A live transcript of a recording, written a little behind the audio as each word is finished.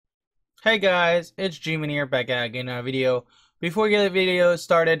Hey guys, it's G-Man here, back at again in a video. Before we get the video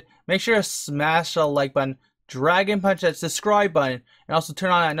started, make sure to smash the like button, dragon punch that subscribe button, and also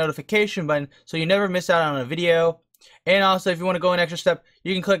turn on that notification button so you never miss out on a video. And also, if you want to go an extra step,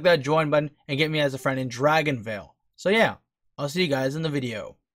 you can click that join button and get me as a friend in Dragonvale. So yeah, I'll see you guys in the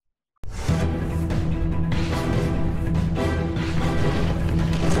video.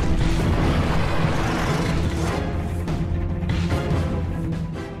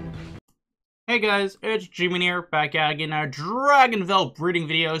 Hey guys, it's G-Man here, back at again our Dragonvale breeding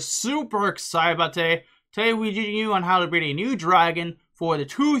video. Super excited about today. Today we're teaching you on how to breed a new dragon for the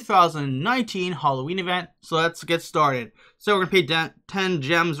 2019 Halloween event. So let's get started. So we're going to pay 10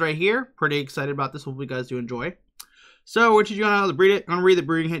 gems right here. Pretty excited about this. Hopefully you guys do enjoy. So we're teaching you on how to breed it. I'm going to read the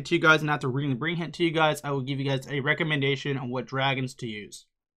breeding hint to you guys, and after reading the breeding hint to you guys, I will give you guys a recommendation on what dragons to use.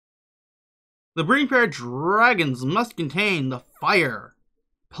 The breeding pair dragons must contain the fire,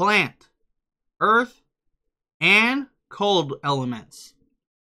 plant, earth, and cold elements.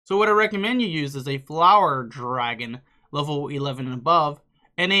 So what I recommend you use is a flower dragon, level 11 and above,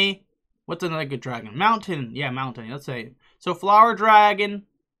 and a, what's another good dragon? Mountain, yeah, mountain, let's say. So flower dragon,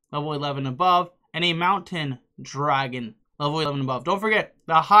 level 11 and above, and a mountain dragon, level 11 and above. Don't forget,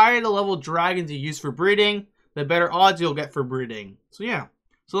 the higher the level dragons you use for breeding, the better odds you'll get for breeding. So yeah,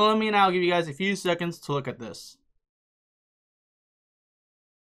 so let me now give you guys a few seconds to look at this.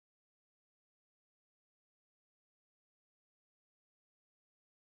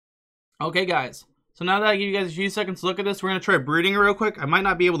 Okay guys, so now that I give you guys a few seconds to look at this, we're going to try breeding it real quick. I might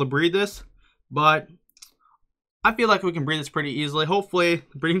not be able to breed this, but I feel like we can breed this pretty easily. Hopefully,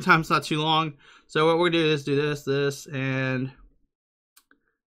 the breeding time's not too long. So what we're going to do is do this, and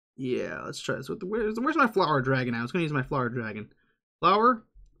yeah, let's try this. Where's my flower dragon now? I was going to use my flower dragon. Flower,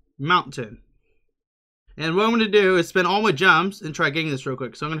 mountain. And what I'm going to do is spend all my gems and try getting this real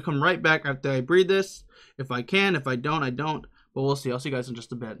quick. So I'm going to come right back after I breed this. If I can, if I don't, I don't. But we'll see. I'll see you guys in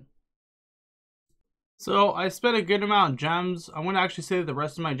just a bit. So I spent a good amount of gems. I want to actually save the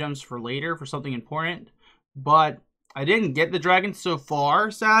rest of my gems for later for something important. But I didn't get the dragon so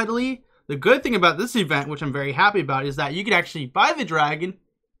far, sadly. The good thing about this event, which I'm very happy about, is that you can actually buy the dragon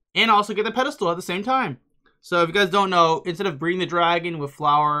and also get the pedestal at the same time. So if you guys don't know, instead of breeding the dragon with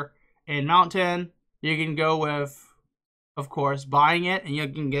flower and mountain, you can go with, of course, buying it, and you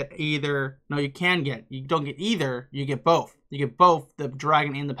can get either, no, you can get, you don't get either, you get both. You get both the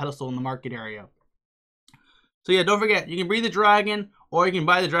dragon and the pedestal in the market area. So yeah, don't forget, you can breed the dragon, or you can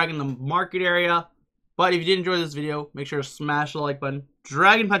buy the dragon in the market area. But if you did enjoy this video, make sure to smash the like button,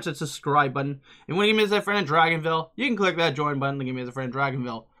 dragon punch that subscribe button. And when you give me as a friend in Dragonvale, you can click that join button to give me as a friend in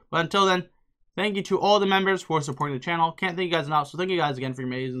Dragonvale. But until then, thank you to all the members for supporting the channel. Can't thank you guys enough, so thank you guys again for your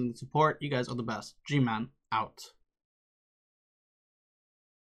amazing support. You guys are the best. G-Man, out.